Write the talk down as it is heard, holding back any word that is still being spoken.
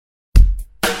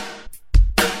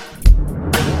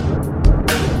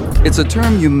It's a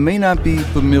term you may not be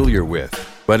familiar with,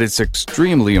 but it's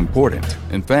extremely important.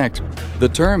 In fact, the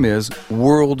term is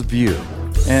worldview.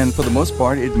 And for the most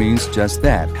part, it means just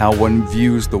that, how one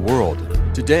views the world.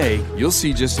 Today, you'll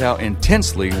see just how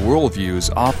intensely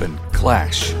worldviews often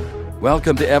clash.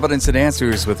 Welcome to Evidence and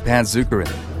Answers with Pat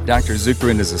Zukeran. Dr.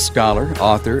 Zukeran is a scholar,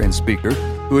 author, and speaker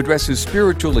who addresses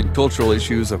spiritual and cultural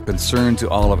issues of concern to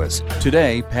all of us.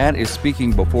 Today, Pat is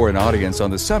speaking before an audience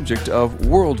on the subject of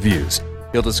worldviews.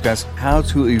 He'll discuss how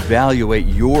to evaluate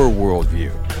your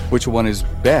worldview. Which one is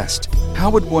best? How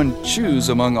would one choose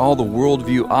among all the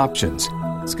worldview options?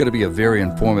 It's going to be a very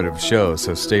informative show,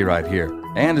 so stay right here.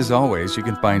 And as always, you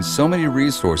can find so many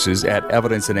resources at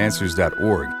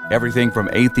evidenceandanswers.org. Everything from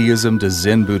atheism to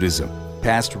Zen Buddhism.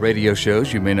 Past radio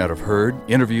shows you may not have heard,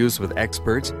 interviews with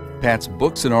experts, Pat's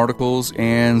books and articles,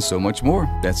 and so much more.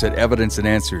 That's at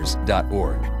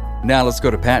evidenceandanswers.org. Now let's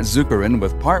go to Pat Zukeran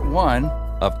with part 1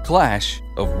 of Clash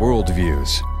of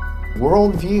Worldviews.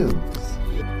 Worldviews.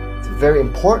 It's a very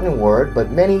important word,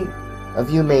 but many of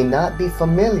you may not be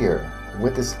familiar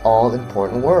with this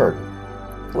all-important word.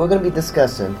 We're going to be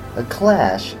discussing a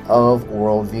clash of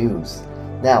worldviews.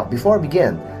 Now, before I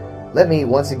begin, let me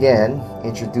once again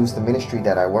introduce the ministry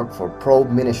that I work for,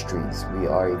 Probe Ministries. We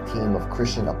are a team of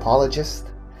Christian apologists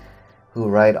who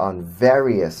write on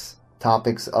various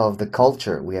topics of the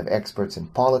culture. We have experts in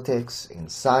politics, in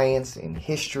science, in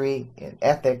history, in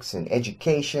ethics, in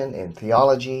education, in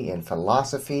theology, in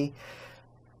philosophy.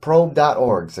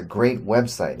 Probe.org is a great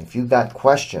website. If you've got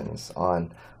questions on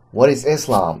what is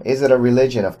Islam, is it a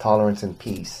religion of tolerance and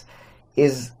peace?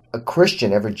 Is a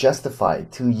Christian ever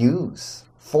justified to use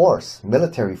force,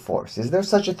 military force? Is there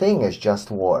such a thing as just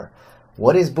war?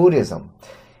 What is Buddhism?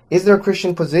 Is there a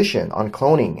Christian position on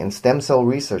cloning and stem cell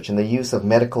research and the use of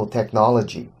medical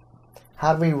technology?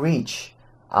 How do we reach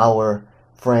our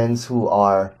friends who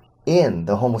are in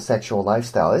the homosexual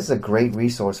lifestyle? This is a great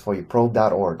resource for you,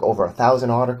 probe.org. Over 1,000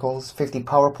 articles, 50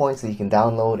 PowerPoints that you can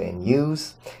download and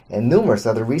use, and numerous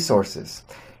other resources.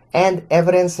 And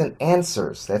Evidence and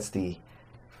Answers. That's the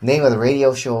name of the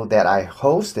radio show that I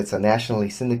host. It's a nationally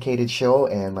syndicated show,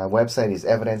 and my website is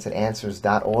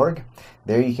evidenceandanswers.org.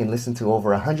 There you can listen to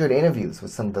over 100 interviews with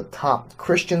some of the top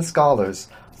Christian scholars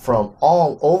from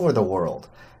all over the world.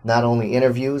 Not only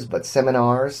interviews, but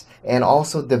seminars, and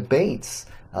also debates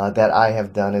that I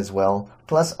have done as well,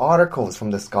 plus articles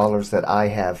from the scholars that I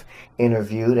have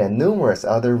interviewed, and numerous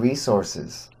other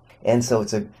resources. And so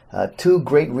it's two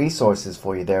great resources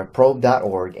for you there,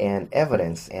 probe.org and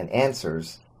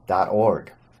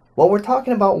evidenceandanswers.org. Well, we're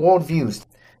talking about worldviews.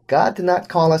 God did not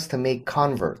call us to make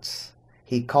converts.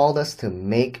 He called us to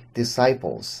make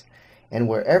disciples. And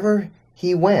wherever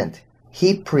he went,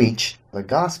 he preached the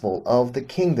gospel of the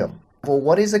kingdom. Well,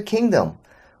 what is a kingdom?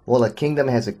 Well, a kingdom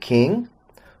has a king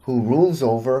who rules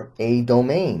over a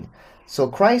domain. So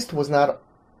Christ was not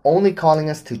only calling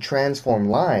us to transform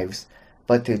lives,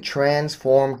 but to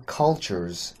transform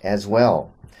cultures as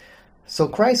well. So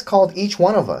Christ called each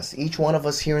one of us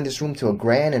here in this room, to a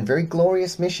grand and very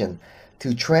glorious mission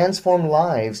to transform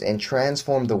lives and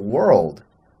transform the world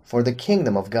for the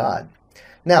kingdom of God.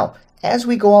 Now, as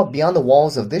we go out beyond the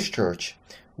walls of this church,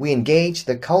 we engage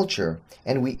the culture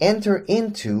and we enter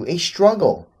into a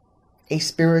struggle, a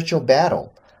spiritual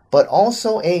battle, but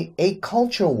also a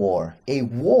culture war, a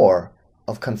war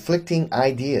of conflicting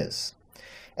ideas.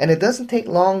 And it doesn't take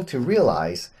long to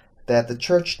realize that the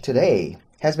church today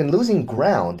has been losing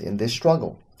ground in this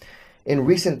struggle. In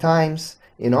recent times,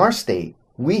 in our state,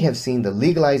 we have seen the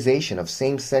legalization of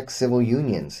same-sex civil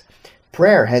unions.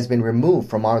 Prayer has been removed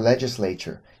from our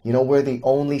legislature. You know, we're the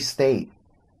only state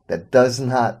that does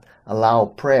not allow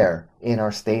prayer in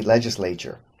our state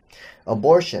legislature.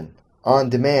 Abortion on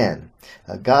demand.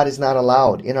 God is not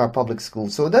allowed in our public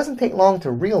schools. So it doesn't take long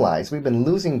to realize we've been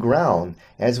losing ground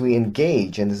as we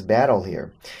engage in this battle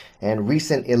here. And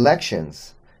recent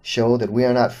elections show that we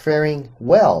are not faring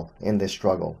well in this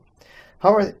struggle.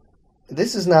 However,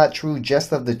 this is not true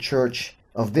just of the church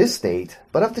of this state,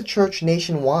 but of the church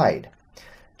nationwide.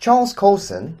 Charles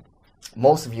Colson,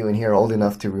 most of you in here are old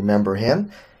enough to remember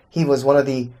him. He was one of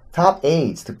the top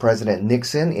aides to President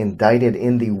Nixon, indicted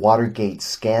in the Watergate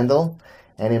scandal,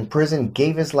 and in prison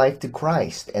gave his life to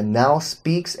Christ, and now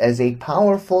speaks as a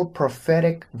powerful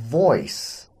prophetic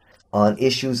voice on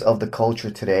issues of the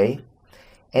culture today.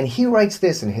 And he writes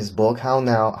this in his book,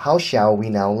 How Shall We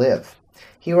Now Live?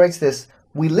 He writes this: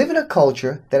 we live in a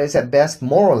culture that is at best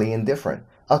morally indifferent,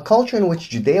 a culture in which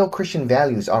Judeo-Christian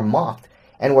values are mocked,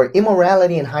 and where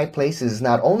immorality in high places is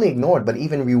not only ignored but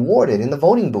even rewarded in the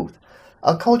voting booth.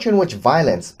 A culture in which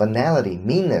violence, banality,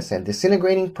 meanness, and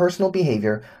disintegrating personal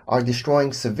behavior are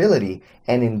destroying civility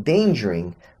and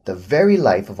endangering the very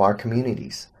life of our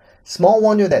communities. Small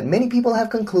wonder that many people have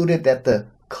concluded that the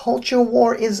culture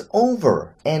war is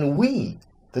over and we,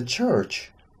 the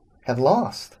church, have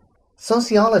lost.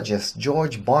 Sociologist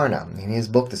George Barnum, in his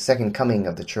book The Second Coming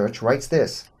of the Church, writes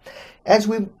this: "As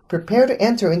we prepare to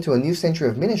enter into a new century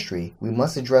of ministry, we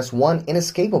must address one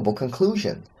inescapable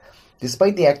conclusion.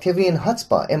 Despite the activity and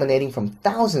chutzpah emanating from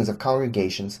thousands of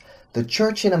congregations, the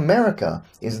church in America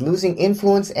is losing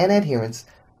influence and adherents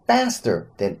faster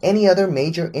than any other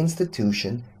major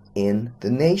institution in the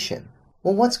nation."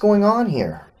 Well, what's going on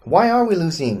here? Why are we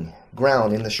losing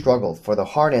ground in the struggle for the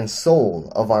heart and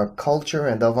soul of our culture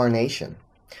and of our nation?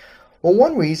 Well,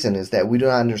 one reason is that we do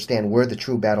not understand where the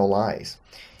true battle lies.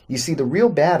 You see, the real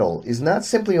battle is not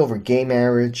simply over gay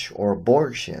marriage or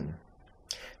abortion,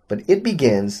 but it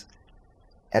begins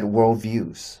at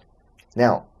worldviews.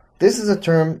 Now, this is a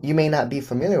term you may not be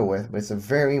familiar with, but it's a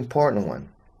very important one.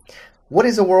 What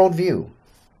is a worldview?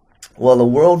 Well, a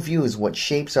worldview is what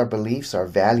shapes our beliefs, our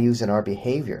values, and our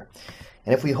behavior.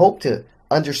 And if we hope to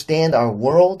understand our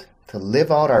world, to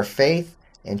live out our faith,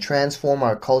 and transform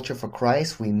our culture for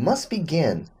Christ, we must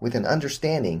begin with an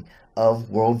understanding of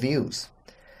worldviews.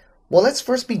 Well, let's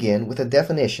first begin with a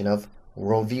definition of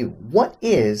worldview. What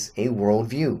is a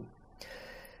worldview?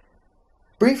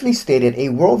 Briefly stated, a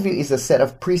worldview is a set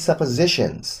of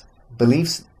presuppositions,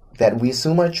 beliefs that we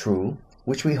assume are true,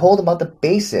 which we hold about the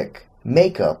basic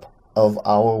makeup of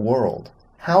our world,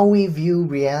 how we view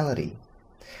reality.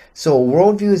 So a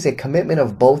worldview is a commitment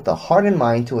of both the heart and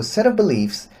mind to a set of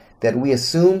beliefs that we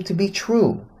assume to be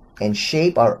true and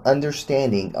shape our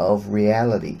understanding of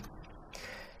reality.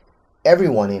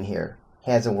 Everyone in here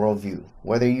has a worldview.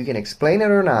 Whether you can explain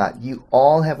it or not, you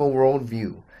all have a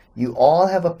worldview. You all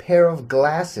have a pair of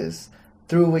glasses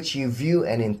through which you view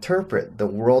and interpret the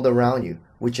world around you,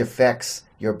 which affects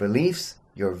your beliefs,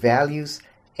 your values,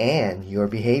 and your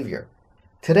behavior.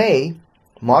 Today,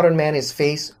 modern man is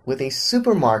faced with a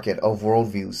supermarket of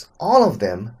worldviews, all of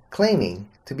them claiming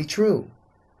to be true.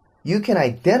 You can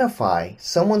identify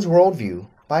someone's worldview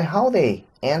by how they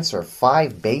answer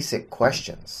 5 basic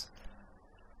questions.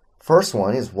 First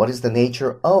one is, what is the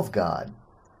nature of God?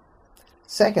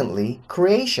 Secondly,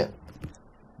 creation.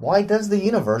 Why does the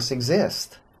universe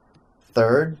exist?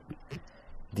 Third,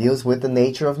 deals with the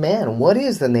nature of man. What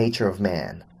is the nature of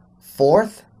man?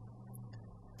 Fourth,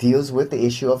 deals with the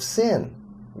issue of sin.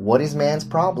 What is man's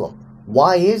problem?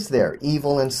 Why is there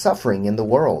evil and suffering in the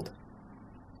world?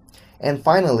 And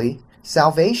finally,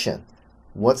 salvation.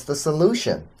 What's the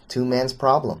solution to man's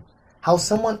problem? How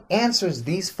someone answers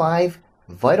these 5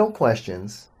 vital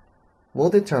questions will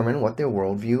determine what their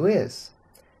worldview is.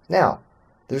 Now,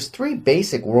 there's 3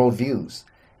 basic worldviews,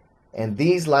 and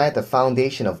these lie at the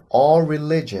foundation of all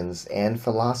religions and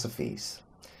philosophies.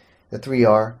 The 3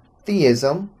 are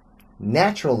theism,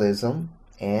 naturalism,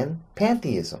 and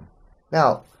pantheism.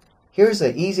 Now, here's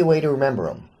an easy way to remember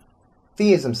them.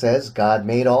 Theism says God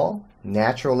made all,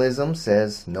 naturalism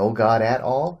says no God at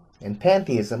all, and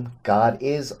pantheism, God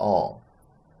is all.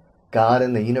 God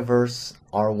and the universe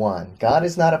are one. God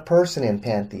is not a person in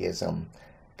pantheism.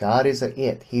 God is a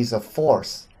it. He's a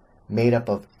force made up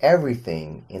of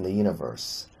everything in the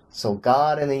universe. So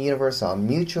God and the universe are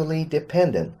mutually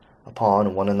dependent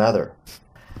upon one another.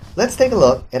 Let's take a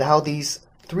look at how these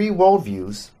 3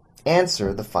 worldviews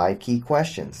answer the 5 key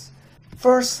questions.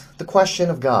 First, the question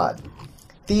of God.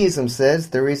 Theism says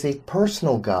there is a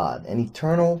personal God, an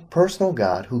eternal personal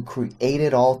God who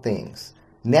created all things.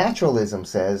 Naturalism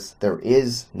says there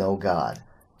is no God.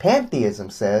 Pantheism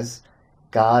says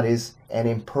God is an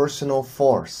impersonal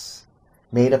force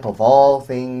made up of all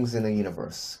things in the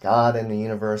universe. God and the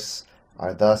universe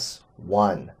are thus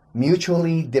one,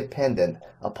 mutually dependent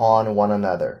upon one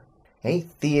another. Okay?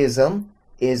 Theism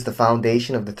is the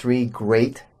foundation of the 3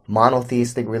 great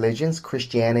monotheistic religions,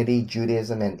 Christianity,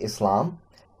 Judaism, and Islam.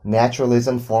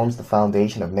 Naturalism forms the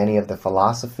foundation of many of the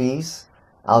philosophies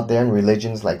out there in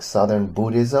religions like Southern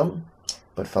Buddhism,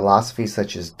 but philosophies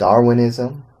such as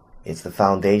Darwinism, it's the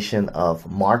foundation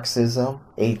of Marxism,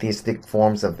 atheistic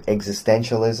forms of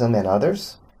existentialism, and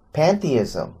others.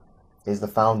 Pantheism is the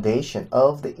foundation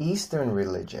of the Eastern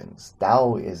religions,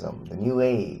 Taoism, the New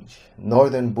Age,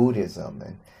 Northern Buddhism,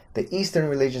 and the Eastern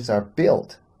religions are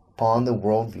built upon the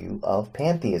worldview of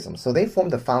pantheism. So they form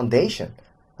the foundation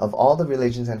of all the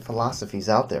religions and philosophies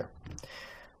out there.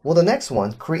 Well, the next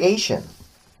one, creation.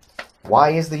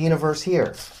 Why is the universe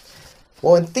here?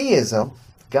 Well, in theism,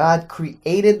 God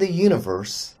created the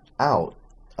universe out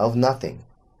of nothing.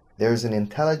 There's an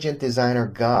intelligent designer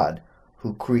God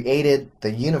who created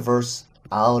the universe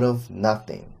out of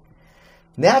nothing.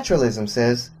 Naturalism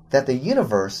says that the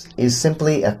universe is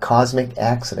simply a cosmic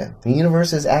accident. The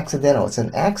universe is accidental. It's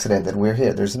an accident that we're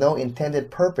here. There's no intended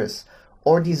purpose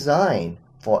or design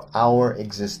for our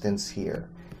existence here.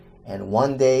 And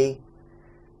one day,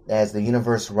 as the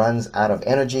universe runs out of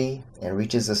energy and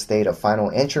reaches a state of final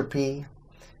entropy,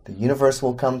 the universe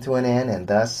will come to an end, and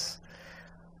thus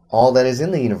all that is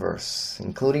in the universe,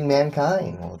 including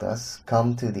mankind, will thus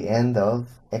come to the end of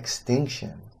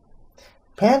extinction.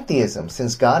 Pantheism,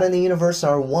 since God and the universe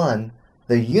are one,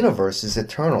 the universe is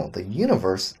eternal. The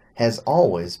universe has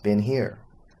always been here.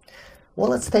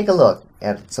 Well, let's take a look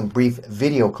at some brief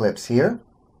video clips here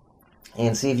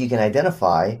and see if you can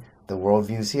identify the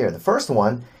worldviews here. The first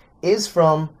one is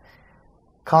from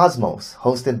Cosmos,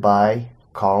 hosted by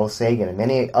Carl Sagan. And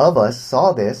many of us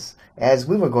saw this as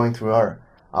we were going through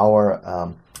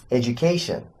our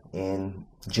education in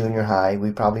junior high.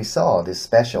 We probably saw this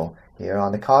special here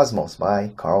on the Cosmos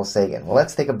by Carl Sagan. Well,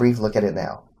 let's take a brief look at it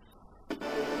now.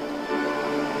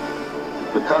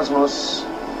 The cosmos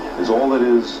is all that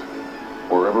is,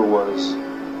 or ever was,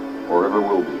 or ever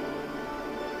will be.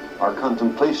 Our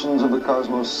contemplations of the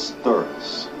cosmos stir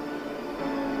us.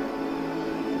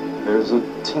 There's a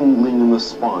tingling in the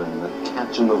spine, a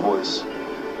catch in the voice,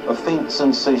 a faint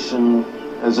sensation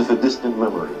as if a distant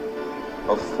memory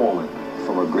of falling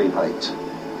from a great height.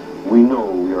 We know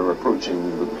we are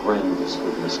approaching the grandest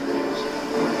of mysteries.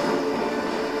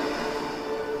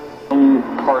 Some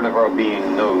part of our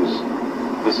being knows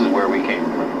this is where we came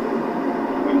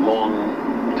from. We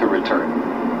long to return.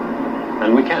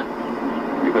 And we can,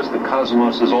 because the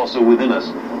cosmos is also within us.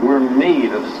 We're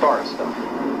made of star stuff.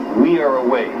 We are a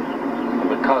way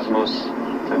for the cosmos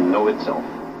to know itself.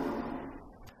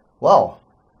 Well,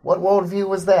 what worldview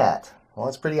was that? Well,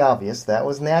 it's pretty obvious. That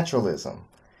was naturalism.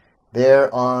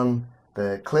 There on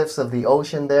the cliffs of the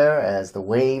ocean there, as the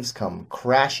waves come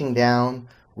crashing down,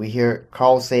 we hear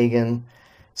Carl Sagan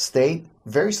state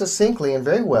very succinctly and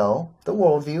very well the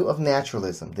worldview of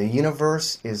naturalism. The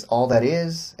universe is all that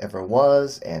is, ever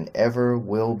was, and ever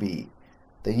will be.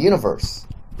 The universe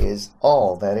is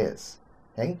all that is.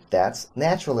 Okay? That's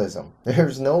naturalism.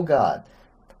 There's no God.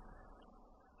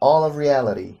 All of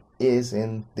reality is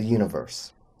in the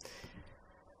universe.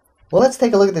 Well, let's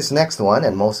take a look at this next one,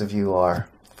 and most of you are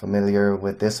familiar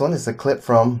with this one. It's a clip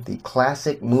from the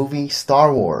classic movie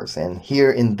Star Wars. And here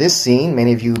in this scene,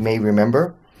 many of you may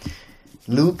remember,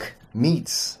 Luke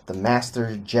meets the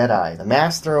Master Jedi, the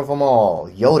master of them all,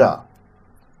 Yoda.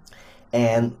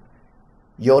 And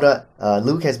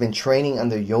Luke has been training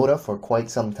under Yoda for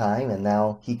quite some time, and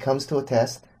now he comes to a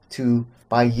test to,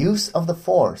 by use of the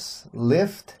Force,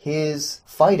 lift his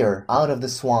fighter out of the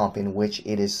swamp in which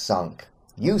it is sunk,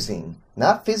 using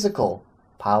not physical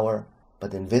power, but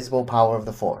the invisible power of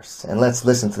the Force. And let's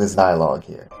listen to this dialogue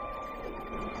here.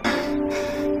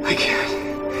 I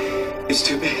can't. It's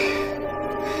too big.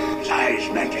 Size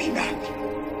matters not.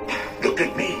 Look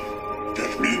at me.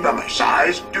 Judge me by my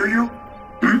size, do you?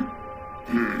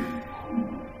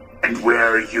 And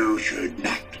where you should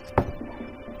not.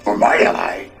 For my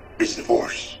ally is the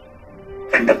Force,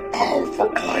 and a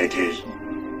powerful ally it is.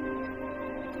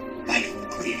 Life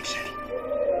creates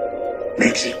it,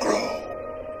 makes it grow.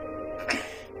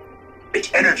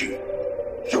 Its energy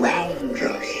surrounds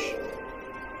us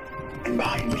and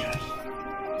binds us.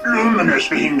 Luminous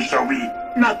beings so we,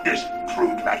 not this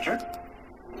crude matter.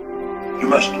 You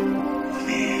must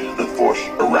feel the Force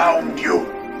around you.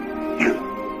 Here,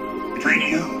 between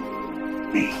you,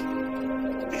 me,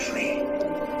 the tree,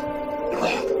 the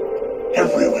rock,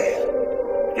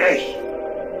 everywhere. Yes,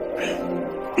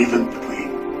 and even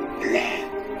between the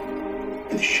land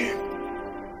and the ship.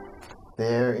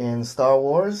 There in Star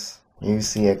Wars, you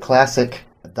see a classic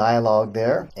dialogue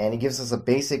there, and it gives us a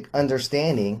basic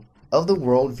understanding of the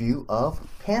worldview of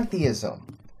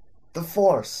pantheism. The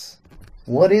Force.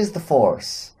 What is the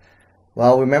Force?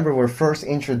 Well, remember, we're first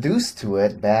introduced to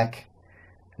it back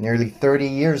nearly 30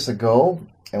 years ago,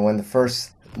 and when the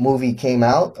first movie came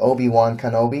out, Obi-Wan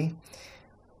Kenobi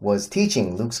was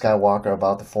teaching Luke Skywalker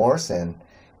about the Force, and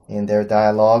in their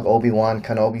dialogue, Obi-Wan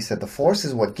Kenobi said, "The Force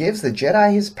is what gives the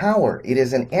Jedi his power. It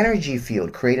is an energy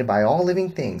field created by all living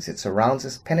things. It surrounds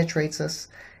us, penetrates us.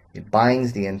 It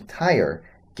binds the entire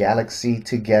galaxy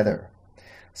together."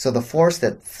 So the force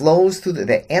that flows through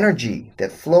the energy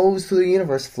that flows through the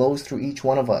universe flows through each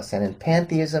one of us. And in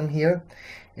pantheism here,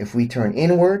 if we turn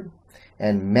inward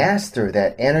and master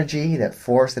that energy, that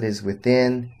force that is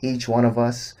within each one of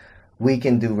us, we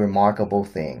can do remarkable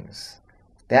things.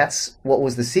 That's what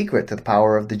was the secret to the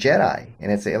power of the Jedi.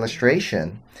 And it's an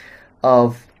illustration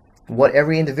of what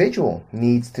every individual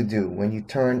needs to do. When you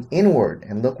turn inward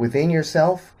and look within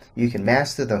yourself, you can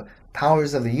master the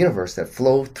powers of the universe that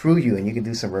flow through you, and you can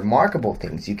do some remarkable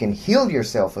things. You can heal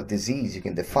yourself of disease. You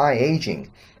can defy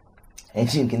aging.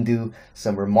 And you can do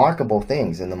some remarkable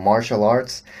things. In the martial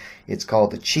arts, it's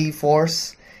called the Chi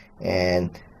Force.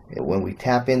 And when we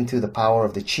tap into the power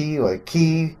of the Chi or the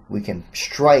Ki, we can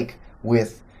strike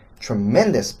with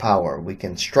tremendous power. We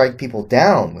can strike people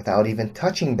down without even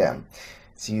touching them.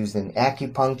 It's used in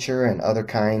acupuncture and other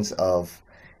kinds of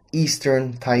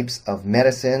Eastern types of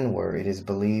medicine, where it is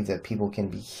believed that people can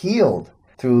be healed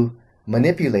through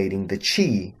manipulating the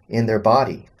Chi in their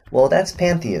body. Well, that's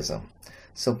pantheism.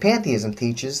 So pantheism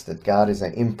teaches that God is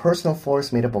an impersonal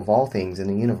force made up of all things in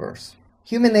the universe.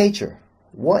 Human nature.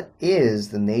 What is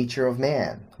the nature of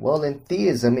man? Well, in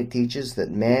theism, it teaches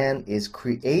that man is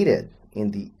created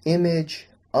in the image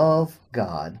of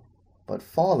God, but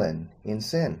fallen in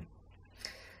sin.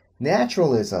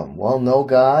 Naturalism. Well, no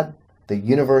God, the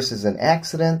universe is an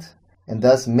accident, and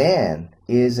thus man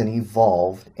is an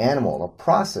evolved animal, a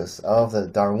process of the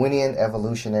Darwinian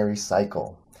evolutionary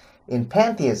cycle. In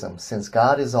pantheism, since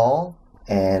God is all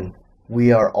and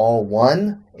we are all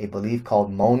one, a belief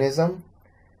called monism,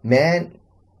 man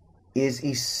is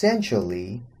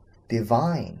essentially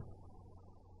divine.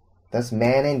 Thus,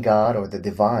 man and God, or the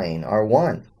divine, are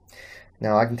one.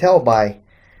 Now, I can tell by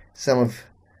some of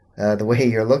the way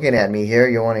you're looking at me here,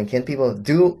 you're wondering,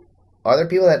 are there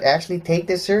people that actually take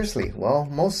this seriously? Well,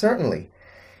 most certainly.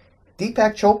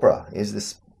 Deepak Chopra is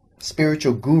the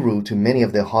spiritual guru to many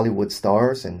of the Hollywood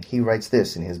stars, and he writes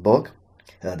this in his book,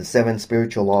 The 7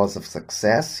 Spiritual Laws of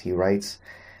Success. He writes,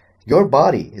 "Your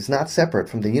body is not separate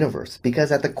from the universe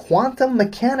because at the quantum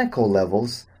mechanical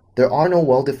levels, there are no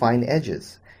well-defined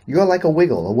edges. You're like a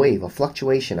wiggle, a wave, a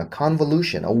fluctuation, a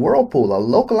convolution, a whirlpool, a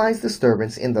localized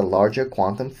disturbance in the larger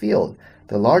quantum field.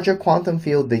 The larger quantum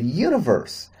field, the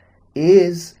universe,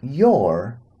 is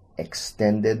your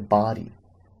extended body."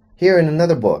 Here in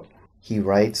another book, he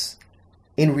writes,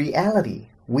 "In reality,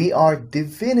 we are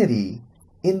divinity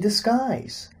in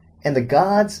disguise, and the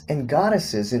gods and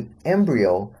goddesses in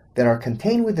embryo that are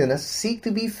contained within us seek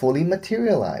to be fully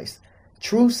materialized.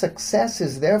 True success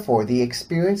is therefore the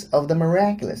experience of the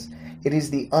miraculous. It is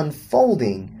the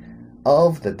unfolding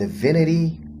of the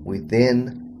divinity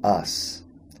within us."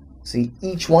 See,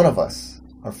 each one of us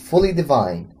are fully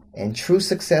divine, and true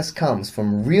success comes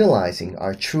from realizing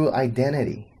our true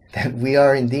identity, that we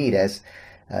are indeed, as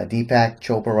Deepak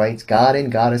Chopra writes, God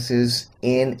and goddesses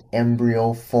in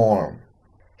embryo form.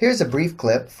 Here's a brief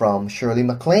clip from Shirley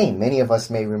MacLaine. Many of us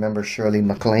may remember Shirley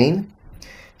MacLaine.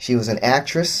 She was an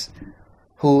actress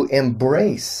who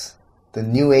embraced the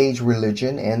New Age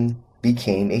religion and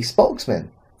became a spokesman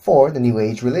for the New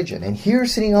Age religion. And here,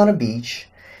 sitting on a beach,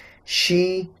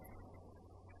 she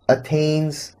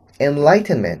attains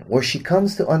enlightenment, where she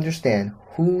comes to understand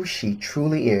who she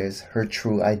truly is, her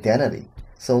true identity.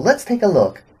 So let's take a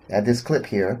look at this clip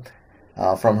here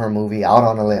from her movie Out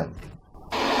on a Limb.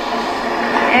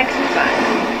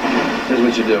 Exercise. Here's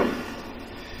what you do.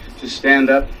 Just stand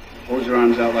up, hold your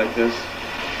arms out like this,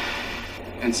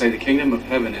 and say, "The kingdom of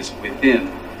heaven is within.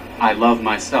 I love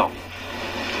myself."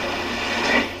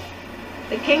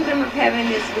 The kingdom of heaven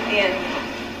is within.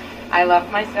 I love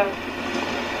myself.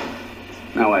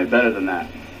 No, wait, better than that.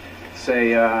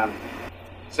 Say,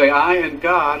 I and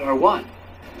God are one.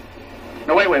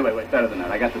 No, wait, better than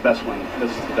that. I got the best one.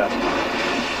 This is the best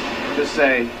one. Just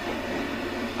say,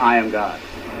 "I am God."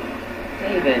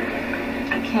 David,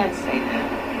 I can't say that.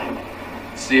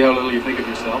 See how little you think of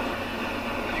yourself?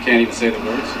 You can't even say the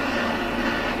words.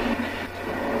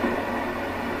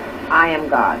 I am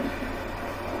God.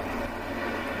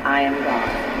 I am God.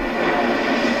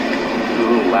 A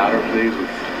little louder, please, with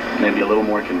maybe a little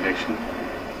more conviction.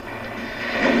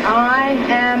 I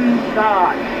am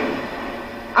God.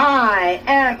 I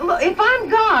am. Look, if I'm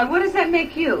God, what does that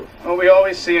make you? Well, we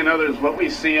always see in others what we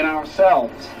see in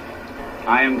ourselves.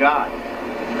 I am God.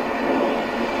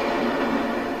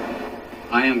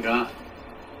 I am God.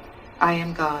 I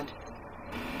am God.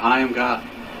 I am God.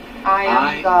 I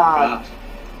am God.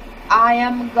 I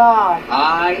am God.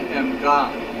 I am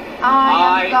God.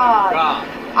 I am God.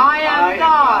 I am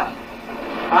God.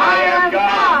 I am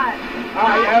God.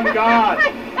 I am God.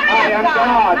 I am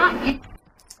God.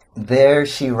 There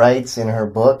she writes in her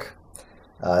book,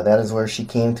 that is where she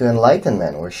came to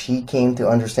enlightenment, where she came to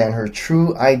understand her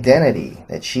true identity,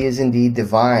 that she is indeed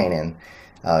divine.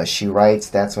 And she writes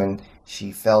that's when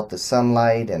she felt the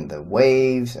sunlight and the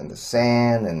waves and the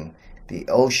sand and the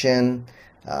ocean.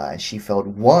 She felt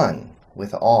one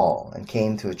with all and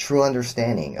came to a true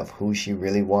understanding of who she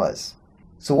really was.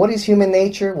 So what is human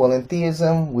nature? Well, in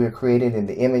theism, we're created in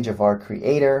the image of our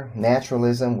Creator.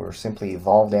 Naturalism, we're simply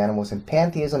evolved animals. In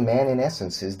pantheism, man in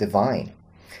essence is divine.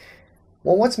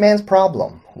 Well, what's man's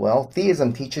problem? Well,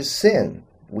 theism teaches sin.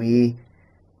 We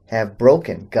have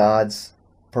broken God's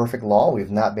perfect law. We've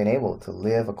not been able to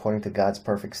live according to God's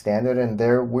perfect standard, and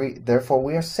therefore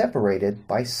we are separated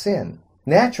by sin.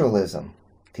 Naturalism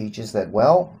teaches that,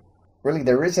 well, really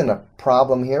there isn't a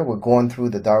problem here. We're going through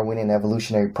the Darwinian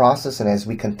evolutionary process, and as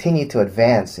we continue to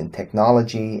advance in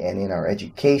technology and in our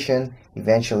education,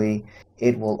 eventually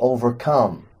it will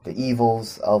overcome the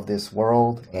evils of this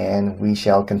world, and we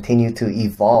shall continue to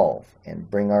evolve and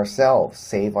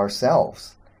save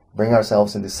ourselves, bring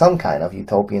ourselves into some kind of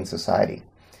utopian society.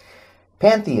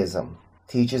 Pantheism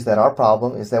teaches that our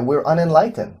problem is that we're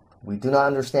unenlightened. We do not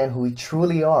understand who we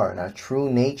truly are and our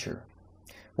true nature.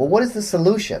 Well, what is the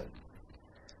solution?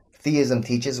 Theism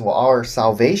teaches, well, our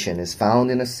salvation is found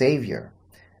in a Savior.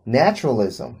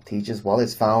 Naturalism teaches, well,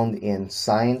 it's found in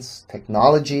science,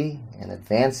 technology, and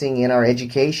advancing in our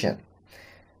education.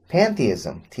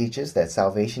 Pantheism teaches that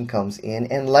salvation comes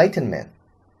in enlightenment,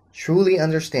 truly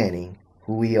understanding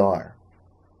who we are.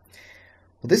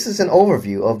 Well, this is an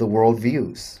overview of the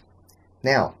worldviews.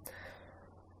 Now,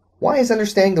 why is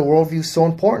understanding the worldview so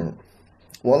important?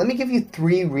 Well, let me give you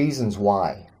 3 reasons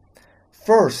why.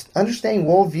 First, understanding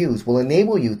worldviews will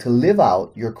enable you to live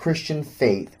out your Christian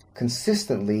faith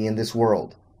consistently in this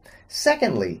world.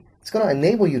 Secondly, it's going to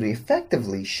enable you to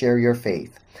effectively share your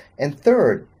faith. And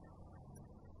third,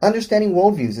 understanding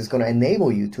worldviews is going to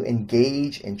enable you to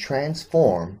engage and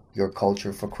transform your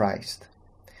culture for Christ.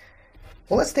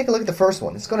 Well, let's take a look at the first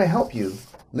one. It's going to help you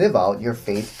live out your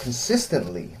faith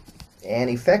consistently and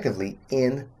effectively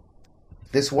in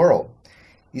this world.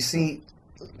 You see,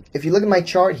 if you look at my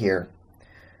chart here,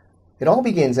 it all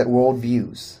begins at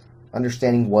worldviews,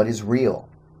 understanding what is real.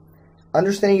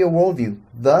 Understanding your worldview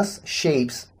thus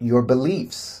shapes your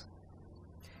beliefs.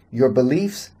 Your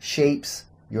beliefs shapes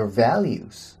your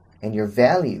values, and your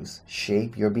values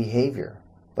shape your behavior.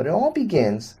 But it all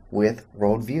begins with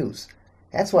worldviews.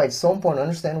 That's why it's so important to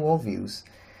understand worldviews,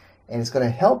 and it's going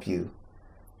to help you,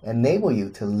 enable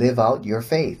you to live out your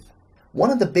faith.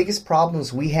 One of the biggest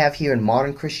problems we have here in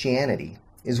modern Christianity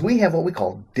is we have what we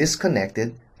call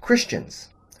disconnected Christians,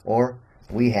 or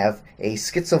we have a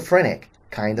schizophrenic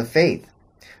kind of faith.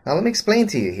 Now let me explain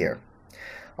to you here.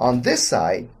 On this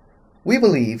side, we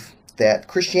believe that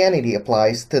Christianity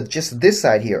applies to just this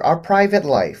side here, our private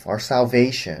life, our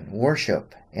salvation,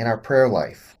 worship, and our prayer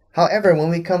life. However,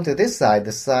 when we come to this side,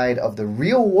 the side of the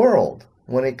real world,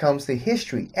 when it comes to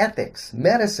history, ethics,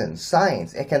 medicine,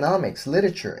 science, economics,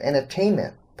 literature,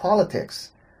 entertainment, politics,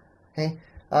 okay,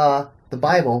 the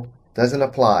Bible doesn't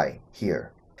apply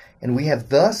here. And we have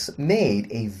thus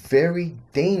made a very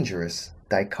dangerous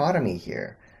dichotomy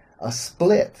here, a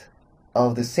split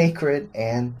of the sacred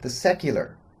and the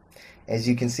secular. As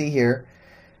you can see here,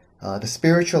 the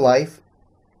spiritual life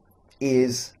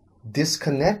is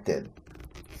disconnected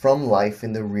from life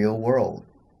in the real world.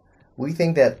 We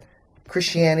think that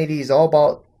Christianity is all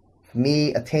about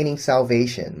me attaining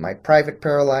salvation, my private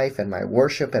prayer life, and my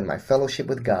worship and my fellowship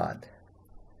with God.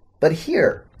 But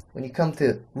here, when you come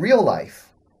to real life,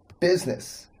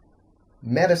 business,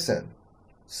 medicine,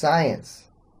 science,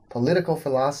 political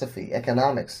philosophy,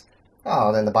 economics,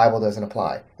 then the Bible doesn't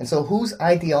apply. And so whose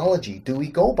ideology do we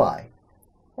go by?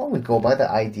 Well, we go by the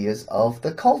ideas of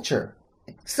the culture.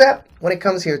 Except when it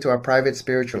comes here to our private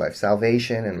spiritual life,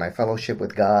 salvation and my fellowship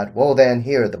with God, well then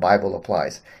here the Bible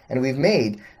applies. And we've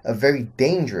made a very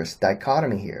dangerous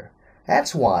dichotomy here.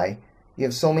 That's why you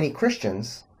have so many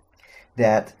Christians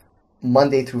that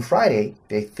Monday through Friday,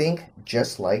 they think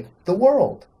just like the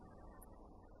world.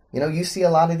 You know, you see a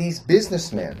lot of these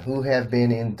businessmen who have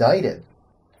been indicted,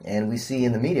 and we see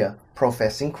in the media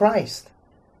professing Christ.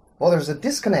 Well, there's a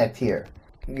disconnect here.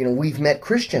 You know, we've met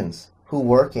Christians who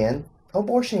work in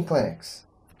abortion clinics,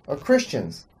 or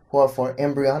Christians who are for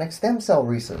embryonic stem cell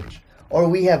research, or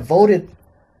we have voted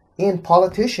in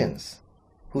politicians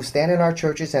who stand in our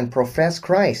churches and profess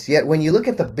Christ. Yet when you look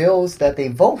at the bills that they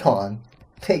vote on,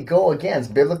 they go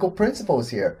against biblical principles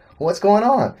here. What's going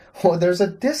on? Well, there's a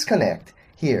disconnect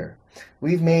here.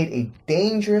 We've made a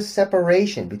dangerous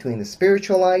separation between the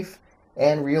spiritual life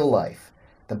and real life.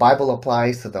 The Bible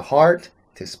applies to the heart,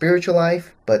 to spiritual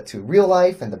life, but to real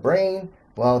life and the brain,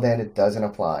 well, then it doesn't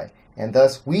apply. And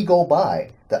thus we go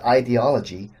by the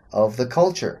ideology of the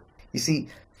culture. You see,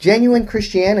 genuine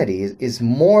Christianity is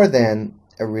more than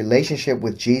a relationship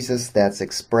with Jesus that's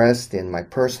expressed in my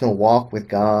personal walk with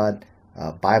God,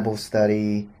 Bible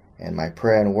study, and my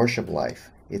prayer and worship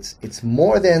life. It's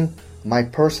more than my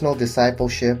personal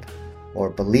discipleship or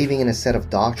believing in a set of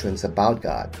doctrines about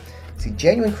God. See,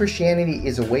 genuine Christianity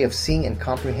is a way of seeing and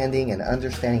comprehending and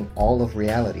understanding all of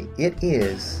reality. It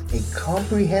is a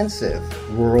comprehensive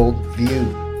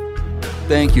worldview.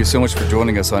 Thank you so much for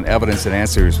joining us on Evidence and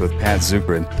Answers with Pat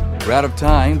Zukeran. We're out of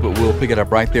time, but we'll pick it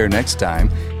up right there next time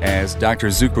as Dr.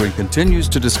 Zukeran continues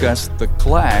to discuss the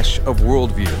clash of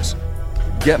worldviews.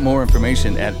 Get more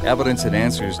information at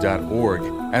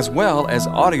evidenceandanswers.org, as well as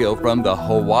audio from the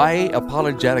Hawaii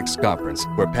Apologetics Conference,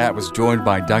 where Pat was joined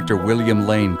by Dr. William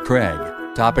Lane Craig.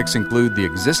 Topics include the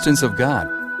existence of God,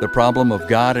 the problem of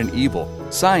God and evil,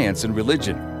 science and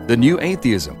religion, the new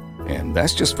atheism, and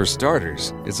that's just for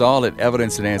starters. It's all at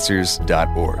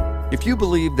evidenceandanswers.org. If you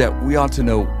believe that we ought to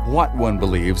know what one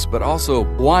believes, but also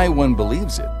why one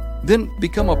believes it, then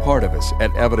become a part of us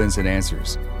at Evidence and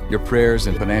Answers. Your prayers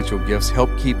and financial gifts help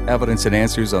keep Evidence and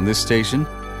Answers on this station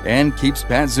and keeps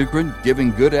Pat Zukeran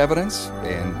giving good evidence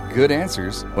and good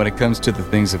answers when it comes to the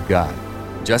things of God.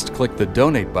 Just click the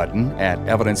donate button at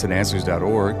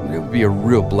evidenceandanswers.org. It would be a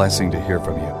real blessing to hear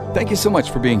from you. Thank you so much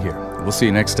for being here. We'll see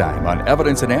you next time on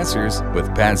Evidence and Answers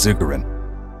with Pat Zukeran.